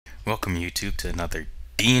Welcome YouTube to another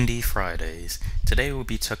D&D Fridays. Today we'll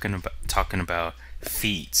be talking about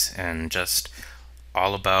feats and just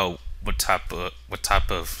all about what type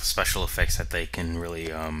of special effects that they can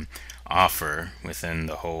really offer within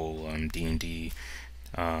the whole D&D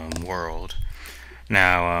world.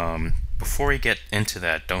 Now, before we get into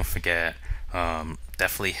that, don't forget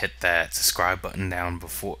definitely hit that subscribe button down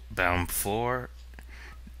below.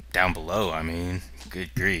 I mean,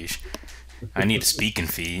 good grief. I need a speaking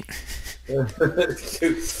feat.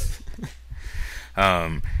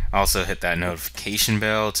 Also hit that notification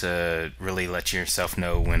bell to really let yourself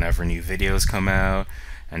know whenever new videos come out,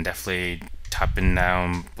 and definitely typing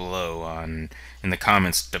down below on in the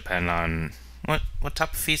comments depend on what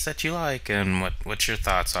type of feats that you like and what your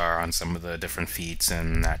thoughts are on some of the different feats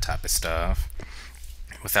and that type of stuff.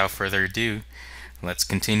 Without further ado, let's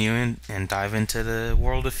continue and dive into the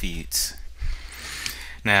world of feats.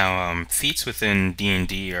 Now, feats within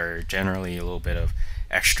D&D are generally a little bit of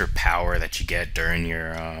extra power that you get during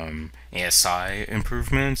your ASI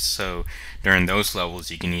improvements. So during those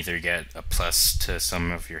levels, you can either get a plus to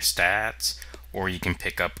some of your stats, or you can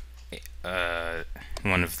pick up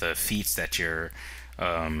one of the feats that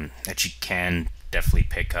that you can definitely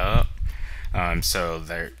pick up. So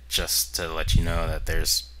they're just to let you know that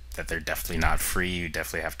they're definitely not free. You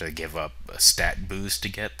definitely have to give up a stat boost to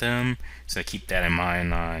get them. So keep that in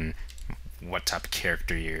mind on what type of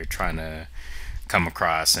character you're trying to come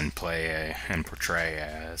across and play and portray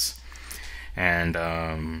as. And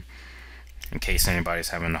in case anybody's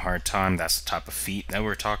having a hard time, that's the type of feat that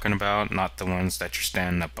we're talking about, not the ones that you're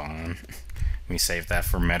standing up on. We save that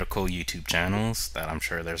for medical YouTube channels that I'm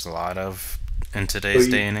sure there's a lot of in today's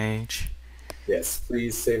day and age. Yes,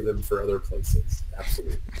 please save them for other places.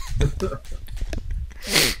 Absolutely.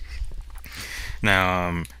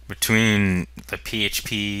 Now, between the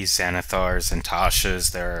PHPs, Xanathars, and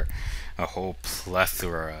Tashas, there are a whole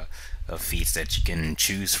plethora of feats that you can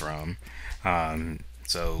choose from.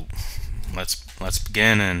 So let's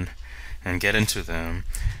begin and get into them.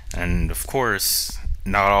 And of course,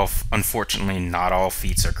 unfortunately, not all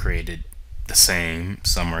feats are created the same.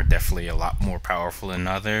 Some are definitely a lot more powerful than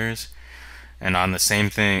others. And on the same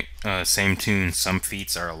tune, some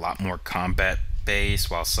feats are a lot more combat based,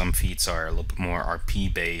 while some feats are a little bit more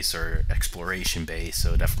RP based or exploration based.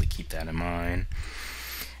 So definitely keep that in mind.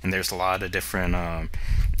 And there's a lot of different,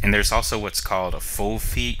 and there's also what's called a full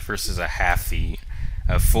feat versus a half feat.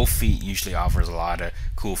 A full feat usually offers a lot of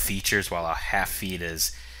cool features, while a half feat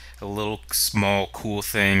is a little small cool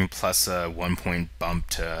thing plus a 1 point bump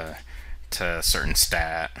to a certain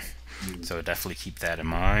stat. So definitely keep that in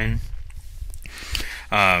mind.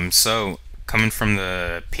 So coming from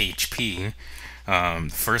the PHP, the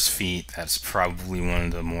first feat that's probably one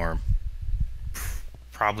of the more,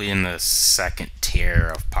 probably in the second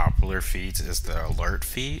tier of popular feats, is the alert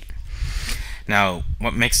feat. Now,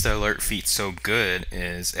 what makes the alert feat so good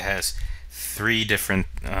is it has three different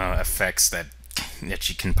effects that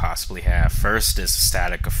you can possibly have. First is the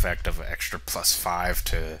static effect of an extra +5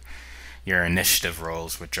 to your initiative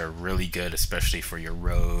rolls, which are really good, especially for your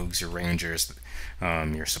rogues, your rangers,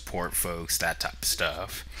 your support folks, that type of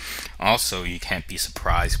stuff. Also, you can't be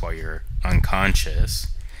surprised while you're unconscious,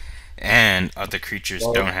 and other creatures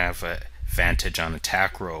don't have an advantage on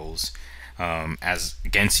attack rolls as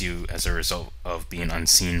against you as a result of being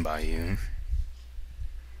unseen by you.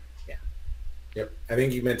 Yeah. Yep. I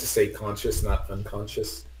think you meant to say conscious, not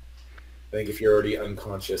unconscious. I think if you're already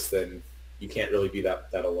unconscious, then you can't really be that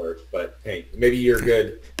alert. But hey, maybe you're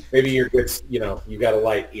good. Maybe you're good. You know, you got a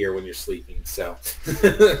light ear when you're sleeping. So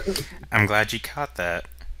I'm glad you caught that.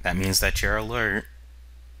 That means that you're alert.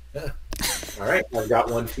 yeah. All right, I've got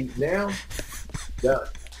 1 feat now. Done.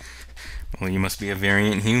 Well, you must be a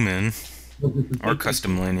variant human or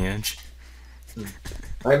custom lineage.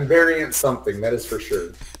 I'm variant something, that is for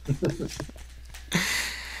sure.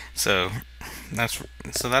 So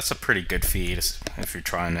that's a pretty good feat if you're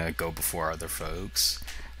trying to go before other folks.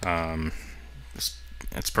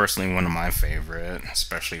 It's personally one of my favorite,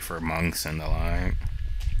 especially for monks and the like.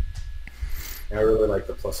 I really like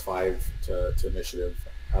the +5 to initiative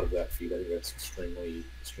out of that feat. I think that's extremely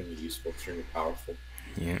useful, extremely powerful.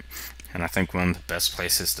 Yeah, and I think one of the best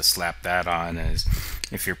places to slap that on is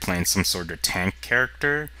if you're playing some sort of tank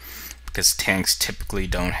character, because tanks typically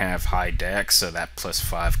don't have high dex, so that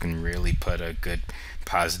 +5 can really put a good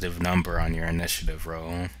positive number on your initiative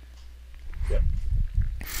roll. Yep.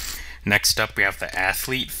 Next up, we have the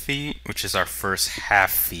athlete feat, which is our first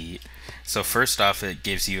half feat. So first off, it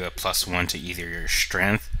gives you a +1 to either your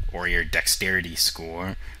strength or your dexterity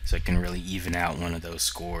score, so it can really even out one of those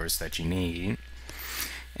scores that you need.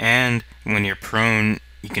 And when you're prone,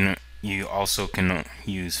 you also can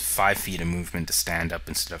use 5 feet of movement to stand up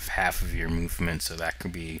instead of half of your movement, so that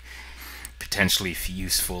could be potentially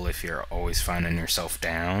useful if you're always finding yourself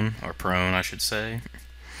down, or prone, I should say.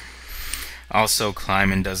 Also,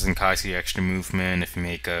 climbing doesn't cost you extra movement if you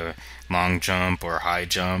make a long jump or high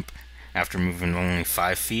jump after moving only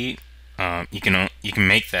 5 feet. You can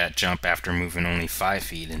make that jump after moving only 5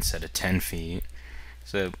 feet instead of 10 feet.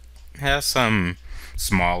 So it has some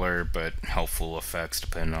smaller but helpful effects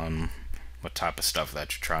depending on what type of stuff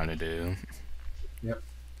that you're trying to do. Yep.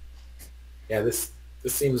 Yeah, this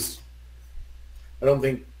seems. I don't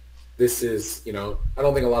think this is. I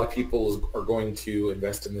don't think a lot of people are going to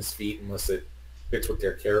invest in this feat unless it fits with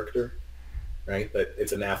their character, right? That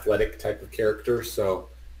it's an athletic type of character. So,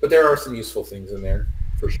 but there are some useful things in there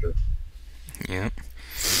for sure. Yep.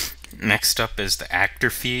 Next up is the actor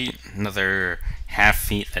feat, another half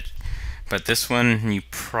feat but this one you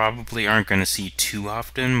probably aren't going to see too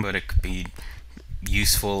often, but it could be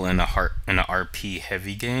useful in in a RP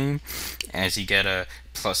heavy game, as you get a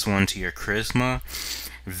 +1 to your charisma,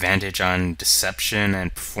 advantage on deception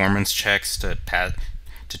and performance checks to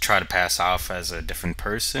try to pass off as a different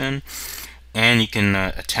person, and you can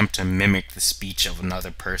attempt to mimic the speech of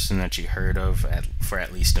another person that you heard of for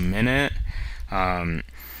at least a minute, um,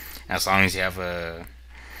 as long as you have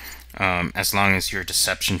as long as your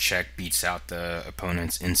deception check beats out the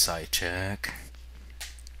opponent's insight check.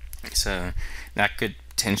 So that could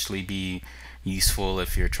potentially be useful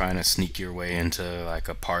if you're trying to sneak your way into like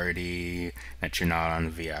a party that you're not on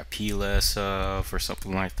the VIP list of or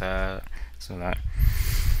something like that. So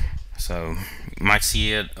you might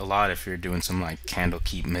see it a lot if you're doing some like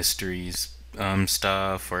Candlekeep Mysteries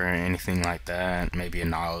stuff or anything like that. Maybe a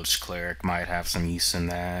knowledge cleric might have some use in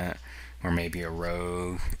that, or maybe a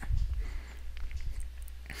rogue.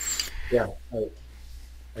 Yeah, I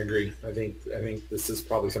agree. I think this is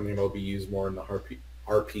probably something that will be used more in the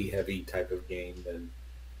RP heavy type of game than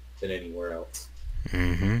anywhere else.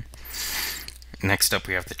 hmm Next up,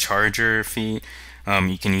 we have the Charger feat.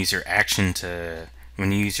 You can use your action to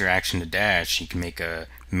When you use your action to dash, you can make a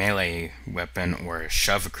melee weapon or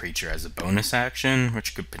shove a creature as a bonus action,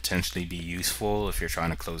 which could potentially be useful if you're trying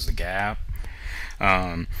to close the gap.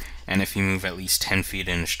 And if you move at least 10 feet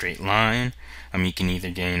in a straight line, you can either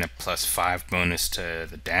gain a +5 bonus to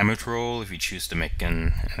the damage roll if you choose to make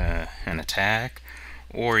an attack,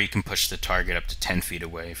 or you can push the target up to 10 feet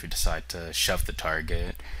away if you decide to shove the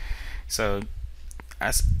target. So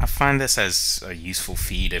I find this as a useful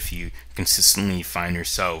feat if you consistently find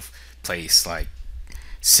yourself placed like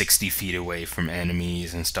 60 feet away from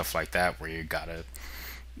enemies and stuff like that, where you gotta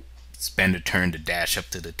spend a turn to dash up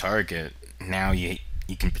to the target. Now you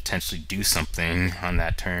can potentially do something on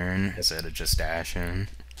that turn instead of just dashing.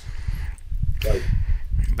 Right.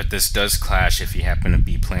 But this does clash if you happen to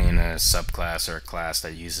be playing a subclass or a class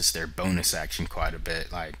that uses their bonus action quite a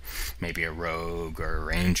bit, like maybe a rogue or a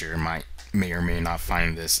ranger may or may not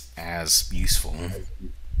find this as useful.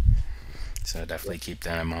 So definitely keep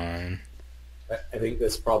that in mind. I think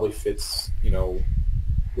this probably fits,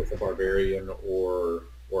 with a barbarian or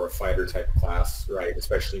a fighter type class, right?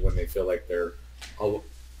 Especially when they feel like they're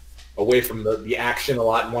away from the action a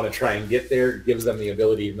lot and want to try and get there. It gives them the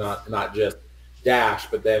ability to not just dash,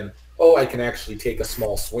 but then, I can actually take a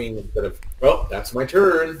small swing instead of, that's my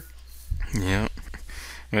turn. Yeah.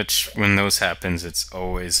 Which, when those happens, it's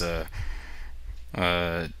always a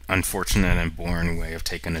unfortunate and boring way of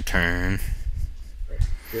taking a turn.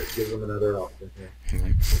 Give them another option.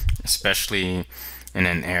 Yeah. Especially in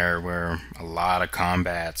an era where a lot of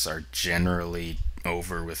combats are generally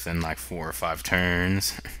over within like 4 or 5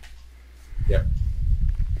 turns. Yep.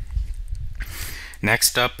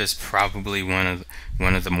 Next up is probably one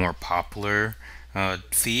of the more popular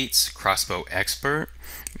feats, Crossbow Expert.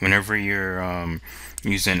 Whenever you're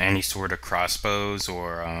using any sort of crossbows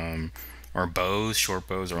or bows, short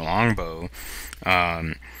bows or long bow,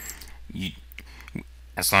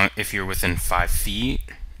 if you're within 5 feet,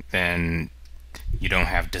 then you don't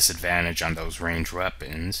have disadvantage on those ranged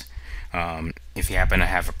weapons. If you happen to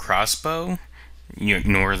have a crossbow, you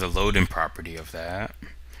ignore the loading property of that,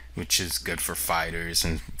 which is good for fighters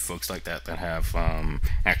and folks like that have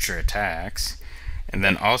extra attacks. And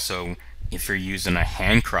then also, if you're using a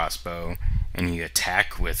hand crossbow and you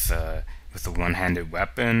attack with a one-handed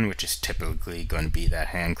weapon, which is typically going to be that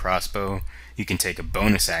hand crossbow, you can take a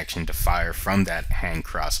bonus action to fire from that hand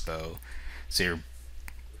crossbow. So you're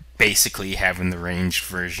basically having the ranged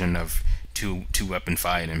version of two weapon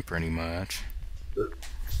fighting, pretty much.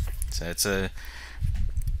 So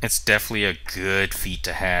it's definitely a good feat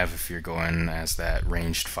to have if you're going as that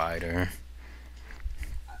ranged fighter.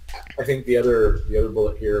 I think the other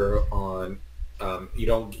bullet here on you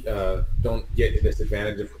don't get a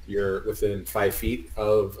disadvantage if you're within 5 feet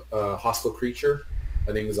of a hostile creature.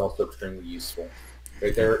 I think is also extremely useful.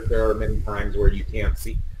 Right there are many times where you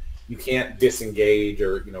can't disengage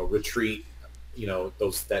or retreat.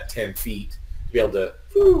 Those that 10 feet to be able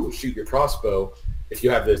to shoot your crossbow. If you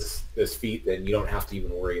have this feat, then you don't have to even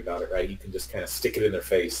worry about it, right? You can just kind of stick it in their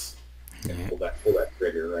face and Yeah. pull that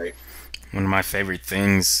trigger, right? One of my favorite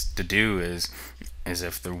things to do is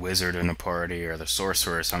if the wizard in a party or the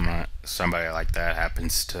sorcerer or somebody like that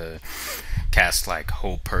happens to cast like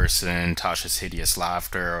whole person, Tasha's hideous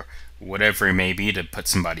laughter, or whatever it may be to put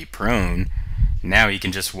somebody prone. Now you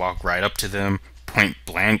can just walk right up to them, point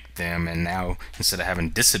blank them, and now instead of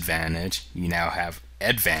having disadvantage, you now have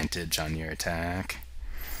advantage on your attack.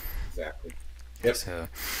 Exactly. Yep. So,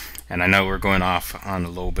 and I know we're going off on a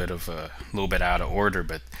little bit out of order,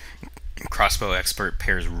 but crossbow expert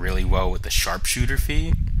pairs really well with the sharpshooter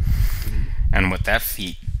feat. And with that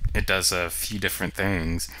feat, it does a few different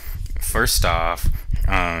things. First off,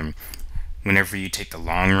 whenever you take the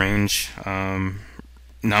long range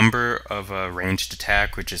number of a ranged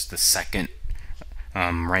attack, which is the second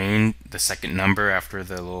the second number after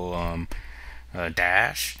the little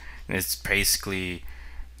dash, it's basically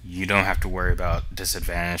you don't have to worry about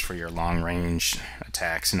disadvantage for your long range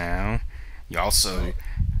attacks now. You also Right.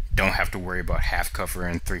 don't have to worry about half cover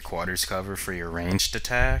and three-quarters cover for your ranged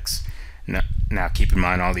attacks. Now keep in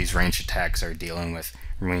mind all these ranged attacks are dealing with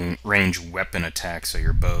ranged weapon attacks, so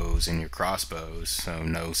your bows and your crossbows, so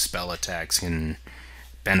no spell attacks can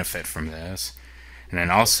benefit from this. And then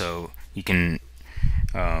also, you can,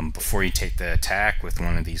 before you take the attack with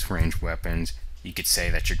one of these ranged weapons, you could say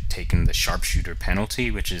that you're taking the sharpshooter penalty,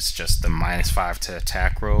 which is just the -5 to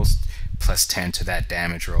attack rolls, plus 10 to that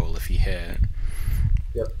damage roll if you hit.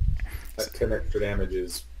 Yep. That 10 extra damage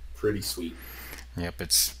is pretty sweet. Yep,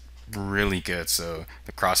 it's really good. So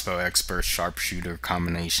the crossbow expert sharpshooter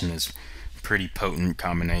combination is pretty potent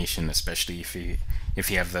combination, especially if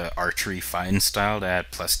you have the archery fighting style to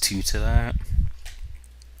add +2 to that.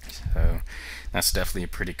 So that's definitely a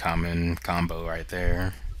pretty common combo right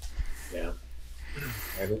there. Yeah.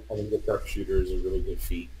 I think the sharpshooter is a really good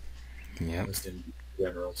feat, Yep, just in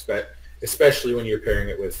general, especially when you're pairing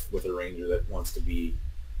it with a ranger that wants to be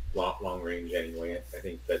long range anyway. I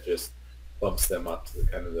think that just bumps them up to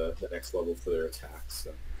the next level for their attacks.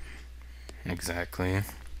 So. exactly.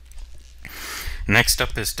 Next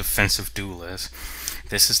up is defensive duelist.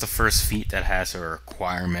 This is the first feat that has a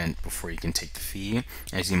requirement before you can take the feat,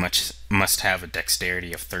 as you must have a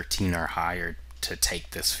dexterity of 13 or higher to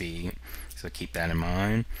take this feat. So keep that in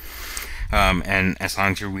mind. And as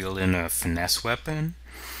long as you're wielding a finesse weapon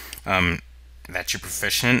that you're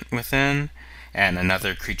proficient within, and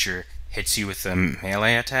another creature hits you with a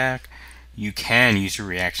melee attack, you can use your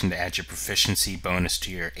reaction to add your proficiency bonus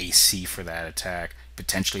to your AC for that attack,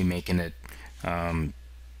 potentially making it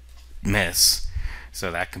miss. So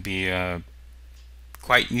that could be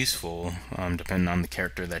quite useful depending on the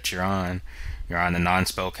character that you're on. You're on a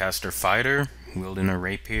non-spellcaster fighter, wielding a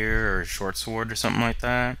rapier or a short sword or something like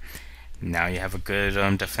that. Now you have a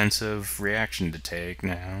good defensive reaction to take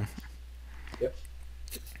now. Yep.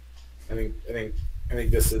 I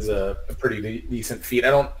think this is a pretty decent feat. I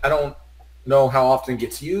don't know how often it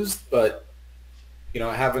gets used, but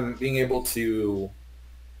being able to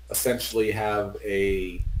essentially have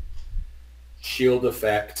a shield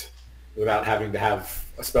effect without having to have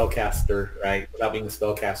a spellcaster, right? Without being a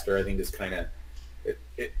spellcaster, I think is kind of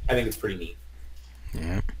I think it's pretty neat.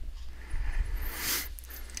 Yeah.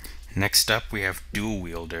 Next up, we have dual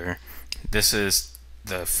wielder. This is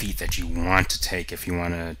the feat that you want to take if you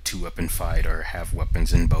want to two-weapon fight or have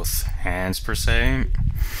weapons in both hands per se,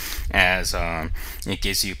 as it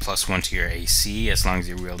gives you +1 to your AC as long as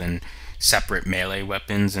you're wielding separate melee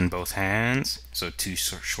weapons in both hands, so two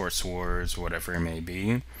short swords, whatever it may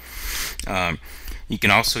be. You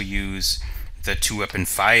can also use the two-weapon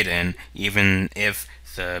fighting even if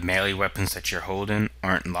the melee weapons that you're holding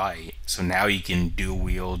aren't light. So now you can dual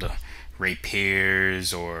wield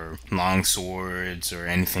rapiers or long swords or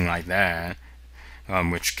anything like that,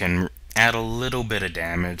 which can add a little bit of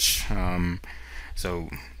damage.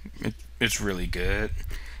 So it's really good.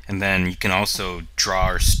 And then you can also draw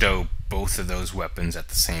or stow both of those weapons at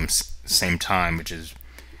the same time, which is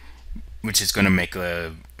going to make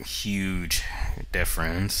a huge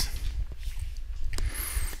difference.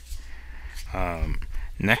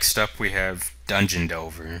 Next up, we have Dungeon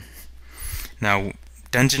Delver. Now,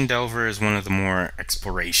 Dungeon Delver is one of the more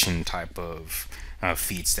exploration type of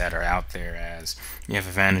feats that are out there, as you have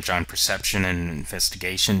advantage on perception and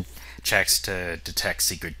investigation checks to detect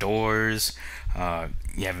secret doors.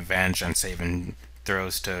 You have advantage on saving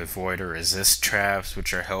throws to avoid or resist traps,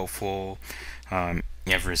 which are helpful. You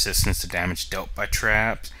have resistance to damage dealt by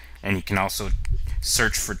traps, and you can also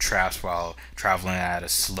search for traps while traveling at a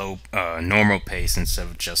slow, normal pace instead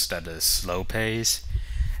of just at a slow pace.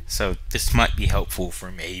 So this might be helpful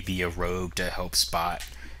for maybe a rogue to help spot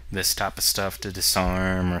this type of stuff to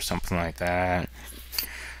disarm or something like that.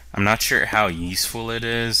 I'm not sure how useful it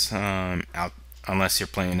is, unless you're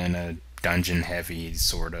playing in a dungeon heavy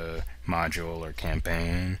sort of module or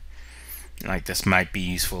campaign. Like this might be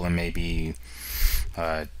useful in maybe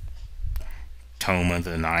Tome of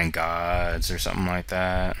the Nine Gods or something like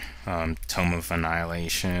that. Tome of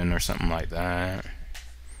Annihilation or something like that.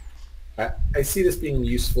 I see this being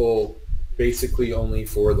useful basically only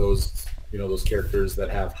for those, those characters that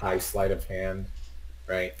have high sleight of hand,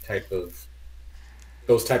 right?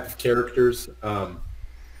 Those type of characters,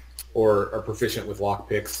 or are proficient with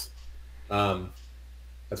lockpicks.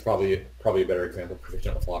 That's probably a better example.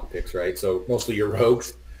 Proficient with lockpicks, right? So mostly your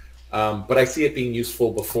rogues. But I see it being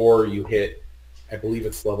useful before you hit, I believe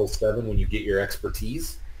it's level 7 when you get your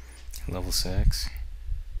expertise. Level 6.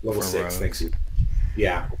 Level 6, thank you.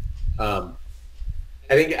 Yeah. I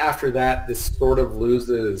think after that, this sort of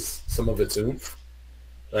loses some of its oomph,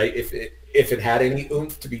 right? If it had any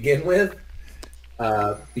oomph to begin with,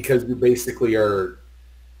 because you basically are,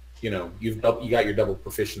 you got your double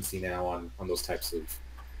proficiency now on those types of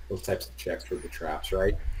checks for the traps,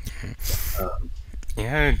 right?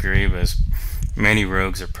 Yeah, I agree, but many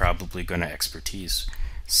rogues are probably going to expertise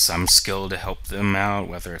some skill to help them out,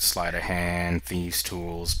 whether it's sleight of hand, thieves'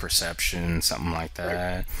 tools, perception, something like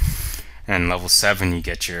that. Right. And level 7, you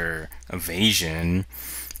get your evasion,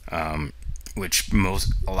 which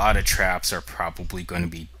a lot of traps are probably going to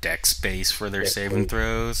be dex based for their saving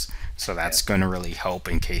throws, so that's going to really help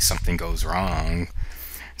in case something goes wrong.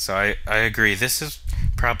 So I agree. This is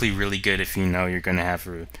probably really good if you know you're going to have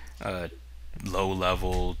a low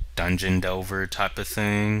level dungeon delver type of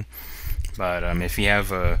thing. But if you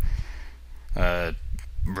have a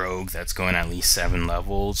rogue that's going at least 7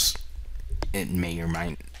 levels, it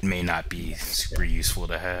may not be super useful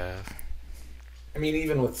to have. I mean,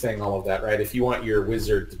 even with saying all of that, right? If you want your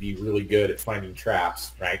wizard to be really good at finding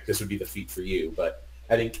traps, right, this would be the feat for you. But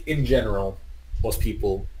I think in general, most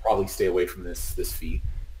people probably stay away from this feat.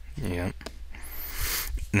 Yeah.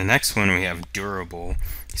 The next one we have durable,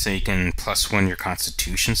 so you can +1 your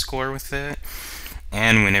Constitution score with it,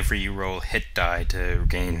 and whenever you roll hit die to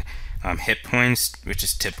regain hit points, which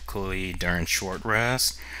is typically during short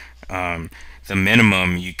rest, the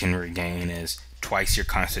minimum you can regain is twice your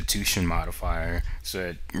Constitution modifier, so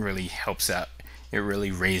it really helps out. It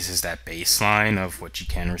really raises that baseline of what you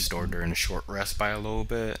can restore during a short rest by a little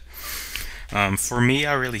bit. For me,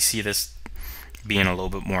 I really see this being a little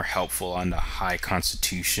bit more helpful on the high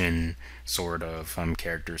Constitution sort of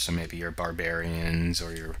characters, so maybe your barbarians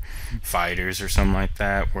or your fighters or something like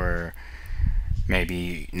that, where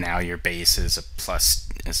maybe now your base is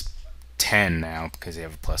is 10 now because you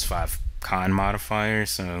have a +5 con modifier,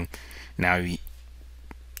 so now you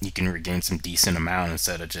can regain some decent amount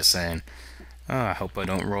instead of just saying, oh, I hope I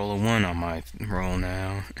don't roll a 1 on my roll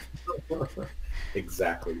now.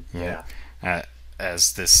 Exactly. Yeah.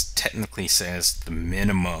 As this technically says the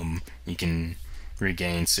minimum you can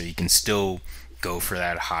regain, so you can still go for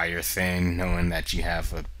that higher thing knowing that you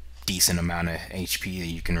have a decent amount of HP that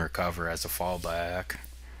you can recover as a fallback.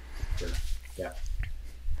 Sure. Yeah.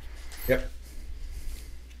 Yep.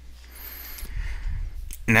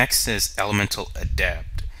 Next is Elemental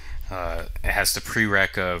Adept. It has the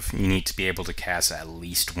prereq of you need to be able to cast at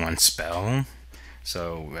least 1 spell.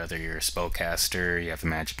 So whether you're a spellcaster, you have a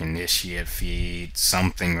magic initiate feat,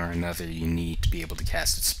 something or another, you need to be able to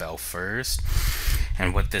cast a spell first.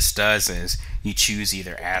 And what this does is you choose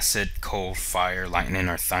either acid, cold, fire, lightning,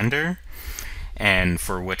 or thunder. And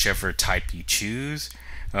for whichever type you choose,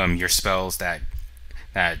 your spells that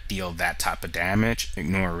deal that type of damage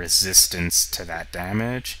ignore resistance to that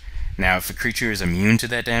damage. Now, if a creature is immune to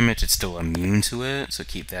that damage, it's still immune to it, so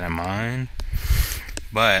keep that in mind.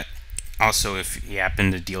 But also, if you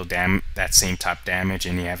happen to deal that same type damage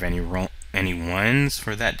and you have any 1s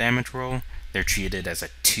for that damage roll, they're treated as a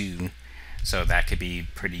 2, so that could be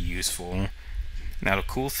pretty useful. Now, the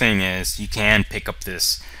cool thing is you can pick up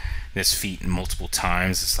this feat multiple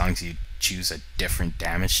times as long as you choose a different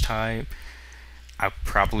damage type. I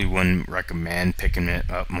probably wouldn't recommend picking it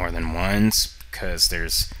up more than once because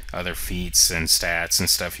there's other feats and stats and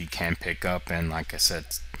stuff you can pick up, and like I said,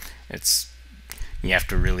 you have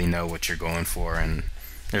to really know what you're going for, and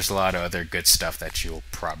there's a lot of other good stuff that you'll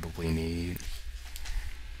probably need.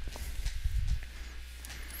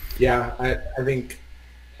 Yeah, I think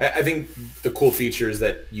the cool feature is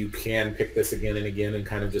that you can pick this again and again and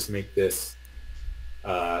kind of just make this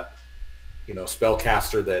uh,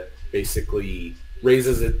 spellcaster that basically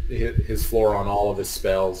raises his floor on all of his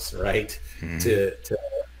spells, right? To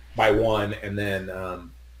by one, and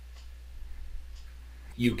then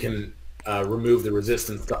you can remove the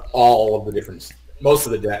resistance to all of the different, most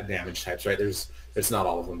of the damage types, right? It's not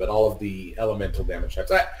all of them, but all of the elemental damage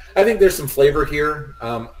types. I think there's some flavor here.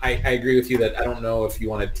 I agree with you that I don't know if you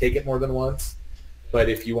want to take it more than once, but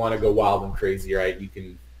if you want to go wild and crazy, right,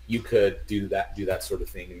 you could do that sort of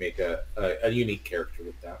thing and make a unique character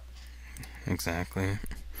with that. Exactly.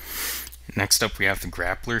 Next up, we have the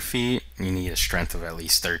Grappler feat. You need a strength of at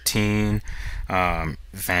least 13,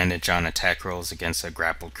 advantage on attack rolls against a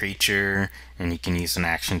grappled creature, and you can use an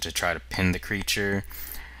action to try to pin the creature.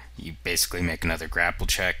 You basically make another grapple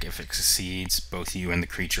check. If it succeeds, both you and the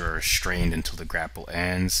creature are restrained until the grapple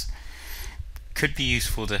ends. Could be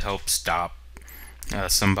useful to help stop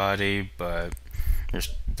somebody, but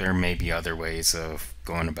there may be other ways of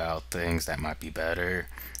going about things that might be better.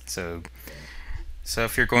 So So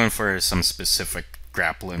if you're going for some specific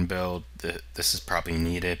grappling build, this is probably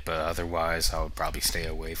needed, but otherwise I would probably stay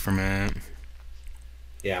away from it.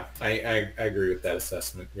 Yeah, I agree with that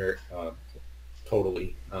assessment. Very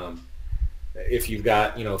totally. If you've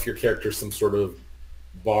got, if your character's some sort of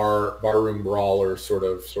barroom brawler sort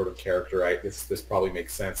of character, right? This probably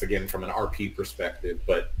makes sense again from an RP perspective,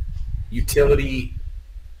 but utility,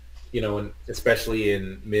 and especially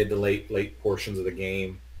in mid to late portions of the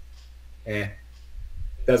game, eh,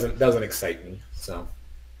 doesn't excite me. So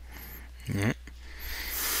Yeah.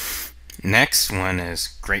 Next one is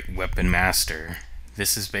Great Weapon Master.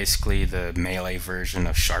 This is basically the melee version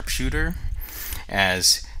of Sharpshooter,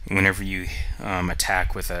 as whenever you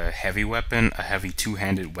attack with a heavy weapon, a heavy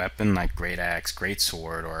two-handed weapon like Great Axe, Great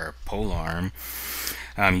Sword, or Polearm,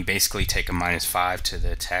 you basically take a -5 to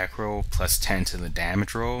the attack roll, +10 to the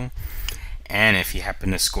damage roll, and if you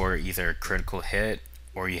happen to score either a critical hit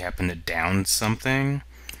or you happen to down something,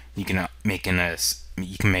 you can make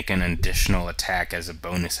an additional attack as a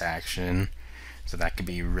bonus action. So that could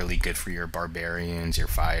be really good for your barbarians, your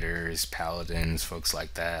fighters, paladins, folks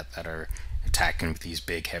like that that are attacking with these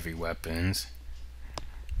big heavy weapons.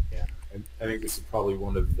 yeah, I think this is probably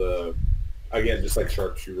one of the, again, just like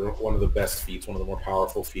sharpshooter, one of the best feats, one of the more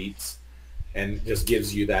powerful feats, and just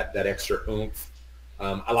gives you that extra oomph.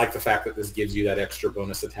 I like the fact that this gives you that extra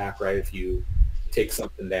bonus attack, right? If you take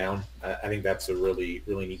something down, I think that's a really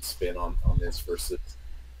neat spin on this versus,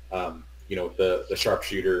 the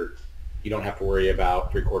sharpshooter. You don't have to worry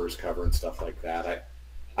about three-quarters cover and stuff like that.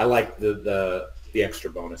 I like the extra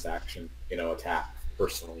bonus action, attack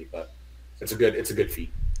personally, but it's a good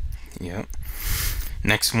feat. Yep.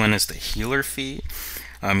 Next one is the Healer feat.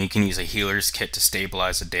 You can use a healer's kit to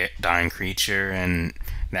stabilize a dying creature, and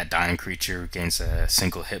that dying creature gains a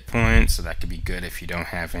single hit point, so that could be good if you don't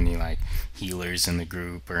have any like healers in the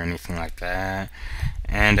group or anything like that.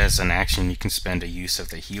 And as an action, you can spend a use of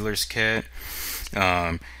the healer's kit,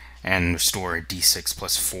 and restore a d6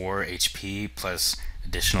 plus 4 HP plus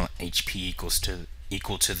additional HP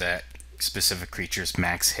equal to that specific creature's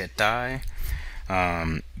max hit die.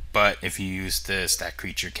 But if you use this, that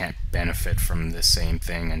creature can't benefit from the same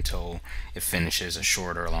thing until it finishes a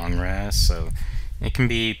short or long rest. So it can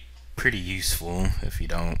be pretty useful if you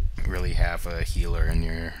don't really have a healer in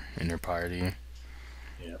your party.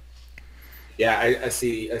 Yeah, yeah. I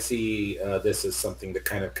see this as something that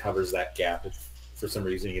kind of covers that gap. If for some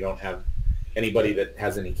reason you don't have anybody that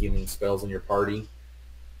has any healing spells in your party.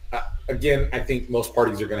 Again, I think most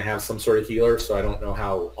parties are going to have some sort of healer, so I don't know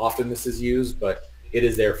how often this is used, but it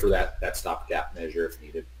is there for that stopgap measure if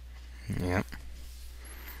needed. Yep.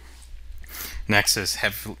 Next is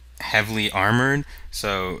heavily armored.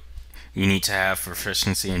 So you need to have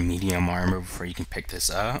proficiency in medium armor before you can pick this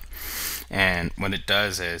up. And what it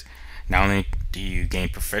does is not only do you gain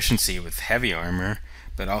proficiency with heavy armor,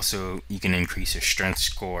 but also you can increase your strength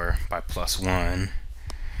score by +1.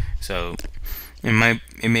 So it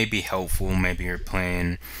may be helpful. Maybe you're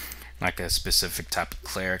playing like a specific type of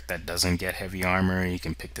cleric that doesn't get heavy armor. You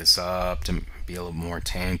can pick this up to be a little more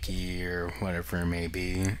tanky or whatever it may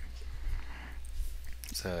be.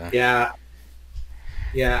 So Yeah,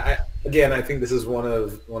 yeah. Again, I think this is one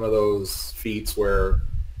of those feats where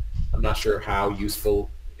I'm not sure how useful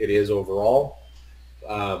it is overall.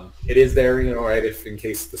 It is there, right, if in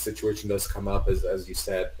case the situation does come up, as you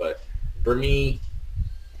said. But for me,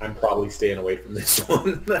 I'm probably staying away from this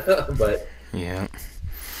one. But yeah,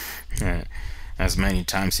 as many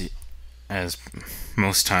times as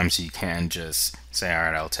most times you can just say, all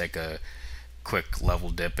right, I'll take a quick level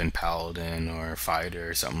dip in paladin or fighter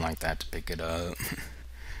or something like that to pick it up.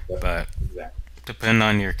 Definitely. But Exactly. depending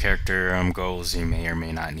on your character goals, you may or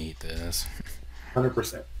may not need this.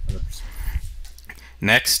 100%. 100%.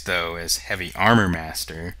 Next, though, is Heavy Armor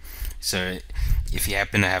Master. So, if you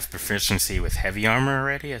happen to have proficiency with heavy armor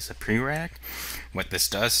already as a prereq, what this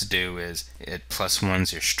does do is it plus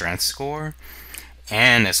ones your strength score,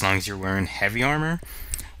 and as long as you're wearing heavy armor,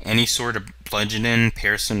 any sort of bludgeoning,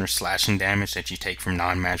 piercing, or slashing damage that you take from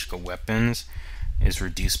non-magical weapons is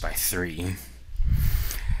reduced by 3.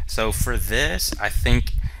 So for this, I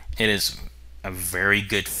think it is a very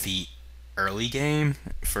good feat early game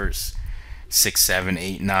for 6, 7,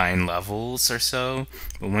 8, 9 levels or so.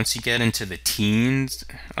 But once you get into the teen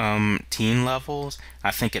levels,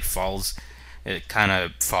 I think it kind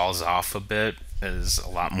of falls off a bit, as a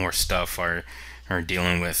lot more stuff are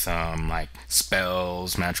dealing with like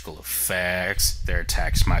spells, magical effects. Their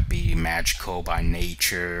attacks might be magical by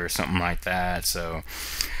nature or something like that. So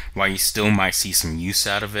while you still might see some use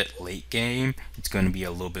out of it late game, it's going to be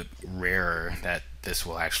a little bit rarer that this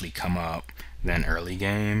will actually come up than early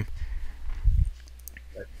game.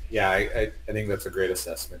 Yeah, I think that's a great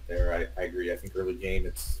assessment there. I agree. I think early game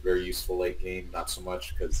it's very useful. Late game, not so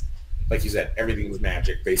much, because, like you said, everything's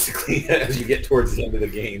magic basically as you get towards the end of the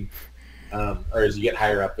game, or as you get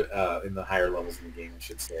higher up in the higher levels in the game, I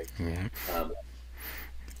should say. Yeah.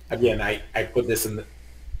 Again, I put this in the,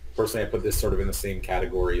 personally, I put this sort of in the same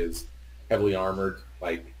category as heavily armored.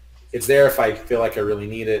 Like, it's there if I feel like I really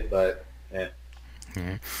need it, but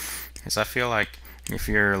Yeah. Because I feel like if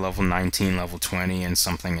you're level 19, level 20, and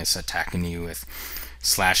something is attacking you with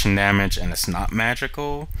slashing damage and it's not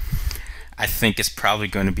magical, I think it's probably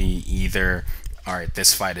going to be either, alright,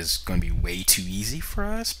 this fight is going to be way too easy for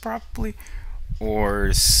us, probably,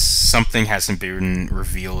 or something hasn't been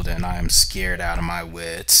revealed and I am scared out of my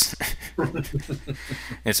wits.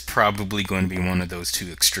 It's probably going to be one of those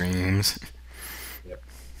two extremes. yep.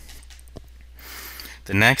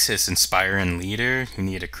 The next is Inspiring Leader. You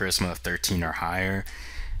need a charisma of 13 or higher.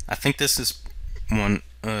 I think this is one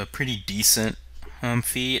pretty decent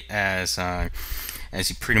feat, as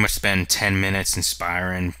you pretty much spend 10 minutes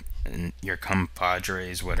inspiring your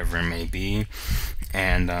compadres, whatever it may be.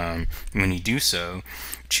 And when you do so,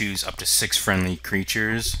 choose up to 6 friendly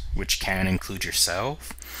creatures, which can include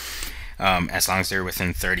yourself. As long as they're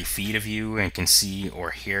within 30 feet of you and can see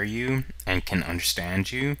or hear you and can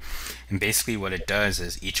understand you. And basically what it does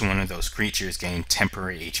is each one of those creatures gain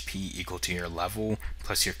temporary HP equal to your level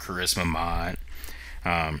plus your charisma mod.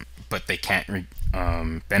 But they can't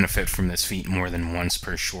benefit from this feat more than once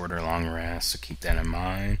per short or long rest, so keep that in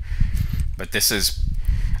mind. But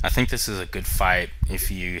I think this is a good fight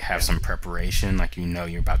if you have some preparation, like you know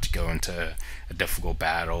you're about to go into a difficult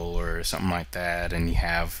battle or something like that, and you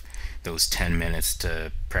have those 10 minutes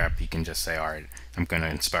to prep. You can just say, alright, I'm going to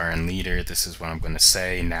inspire and leader, this is what I'm going to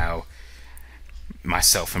say. Now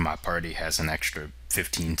myself and my party has an extra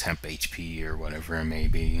 15 temp HP or whatever it may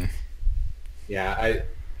be. Yeah,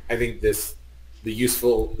 I think the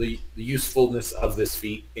usefulness of this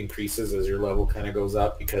feat increases as your level kind of goes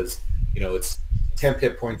up, because it's 10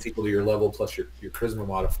 hit points equal to your level plus your charisma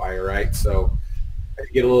modifier, right? So as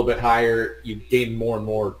you get a little bit higher, you gain more and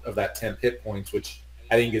more of that 10 hit points, which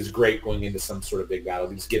I think is great going into some sort of big battle.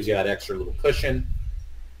 It just gives you that extra little cushion,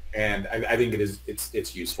 and I think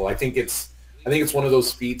it's useful. I think it's one of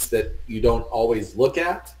those feats that you don't always look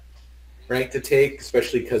at, right, to take,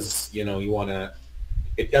 especially because you want to.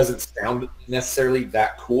 It doesn't sound necessarily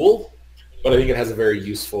that cool, but I think it has a very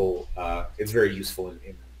useful. It's very useful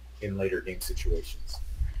in later game situations.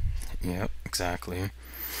 Yep, exactly.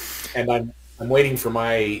 And I'm waiting for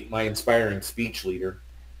my inspiring speech leader.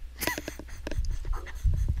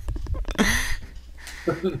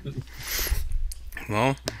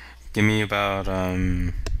 Well, give me about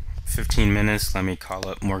 15 minutes. Let me call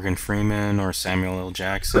up Morgan Freeman or Samuel L.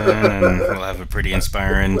 Jackson, and we'll have a pretty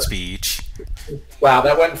inspiring speech. Wow,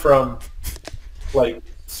 that went from like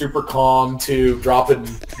super calm to dropping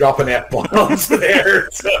F-bombs there.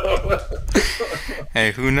 So.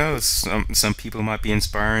 Hey, who knows? Some people might be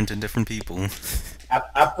inspiring to different people.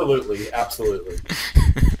 Absolutely.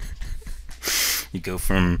 You go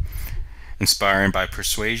from inspiring by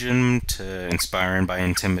persuasion to inspiring by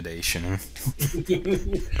intimidation.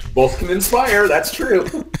 Both can inspire, that's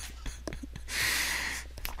true.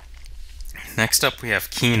 Next up, we have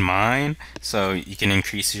Keen Mind. So you can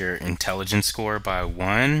increase your intelligence score by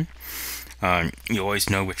 1. You always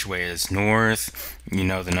know which way is north. You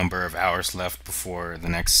know the number of hours left before the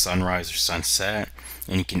next sunrise or sunset.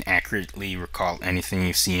 And you can accurately recall anything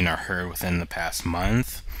you've seen or heard within the past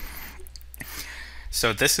month.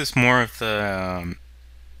 So this is more of the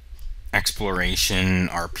exploration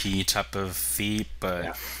RP type of feat, but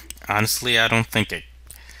Yeah. honestly, I don't think the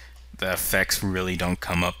effects really don't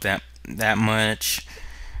come up that much.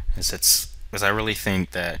 As I really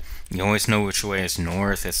think that you always know which way is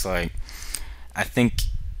north. It's like I think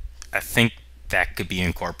I think that could be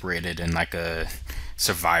incorporated in like a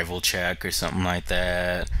survival check or something like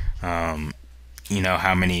that. Um, you know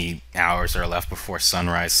how many hours are left before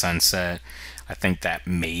sunrise, sunset. I think that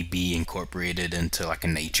may be incorporated into like a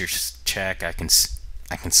nature check. I can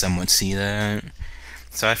somewhat see that.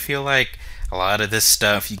 So I feel like a lot of this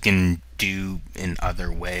stuff you can do in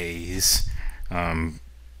other ways, um,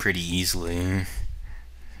 pretty easily.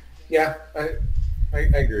 Yeah, I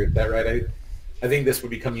agree with that. Right. I think this would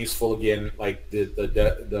become useful again, like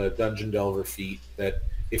the dungeon delver feat. That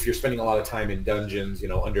if you're spending a lot of time in dungeons,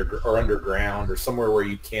 underground or somewhere where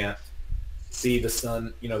you can't see the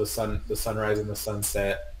sun, the sunrise and the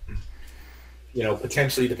sunset.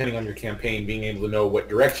 Potentially depending on your campaign, being able to know what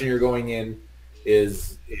direction you're going in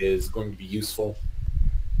is going to be useful.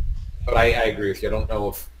 But I agree with you. I don't know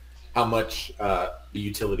if how much the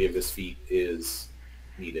utility of this feat is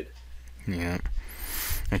needed. Yeah,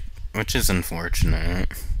 which is unfortunate.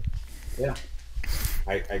 Yeah,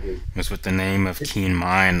 I agree. Because with the name of Keen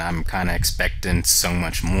Mind, I'm kind of expecting so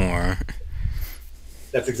much more.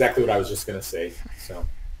 That's exactly what I was just gonna say. So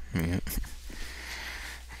Yeah.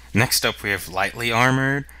 Next up, we have Lightly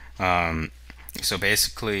Armored. So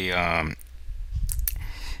basically,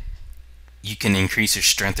 you can increase your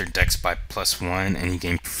strength or dex by +1, and you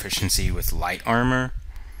gain proficiency with light armor.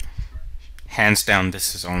 Hands down,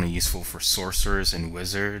 this is only useful for sorcerers and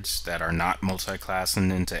wizards that are not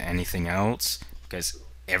multi-classing into anything else, because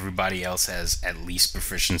everybody else has at least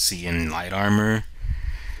proficiency in light armor.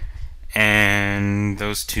 And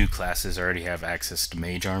those two classes already have access to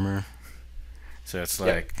mage armor. So it's yep.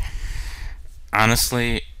 like,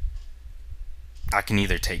 honestly, I can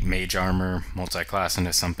either take mage armor, multi-class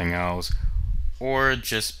into something else, or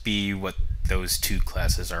just be what those two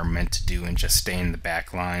classes are meant to do and just stay in the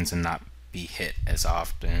back lines and not be hit as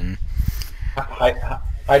often.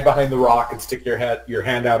 Hide behind the rock and stick your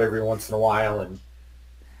hand out every once in a while and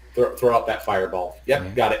throw out that fireball. Yep, yeah.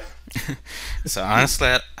 Got it. So honestly,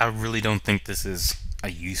 I really don't think this is a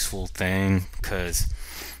useful thing because,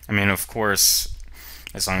 I mean, of course,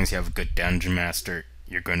 as long as you have a good dungeon master,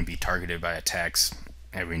 you're going to be targeted by attacks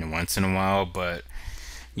every once in a while, but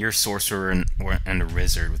you're a sorcerer and a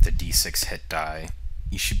wizard with a d6 hit die.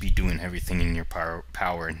 You should be doing everything in your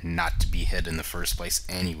power not to be hit in the first place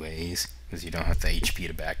anyways, because you don't have the HP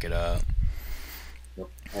to back it up.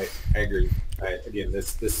 I agree. Again,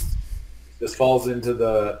 this falls into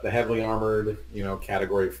the heavily armored,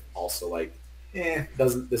 category. Also, like,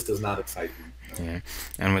 this does not excite me. Yeah,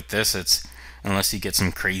 and with this, it's unless you get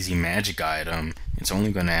some crazy magic item, it's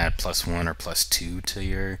only going to add +1 or +2 to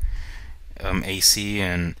your AC,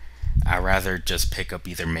 and I'd rather just pick up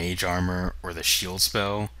either mage armor or the shield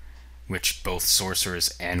spell, which both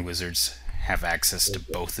sorcerers and wizards have access to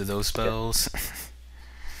both of those spells.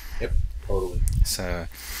 Yep, totally. So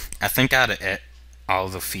I think out of all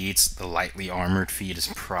the feats, the lightly armored feat is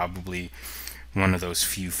probably one of those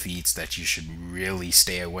few feats that you should really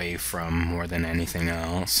stay away from more than anything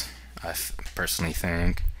else, I personally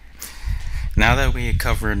think. Now that we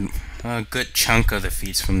covered a good chunk of the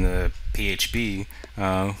feats from the PHB,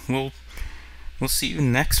 we'll see you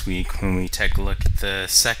next week when we take a look at the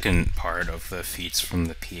second part of the feats from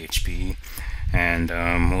the PHB, and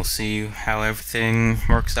we'll see how everything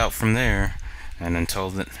works out from there. And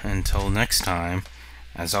until next time,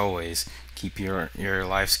 as always, keep your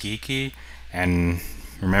lives geeky, and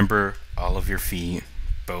remember all of your feat,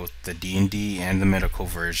 both the D&D and the medical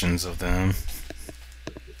versions of them.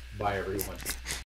 Bye, everyone.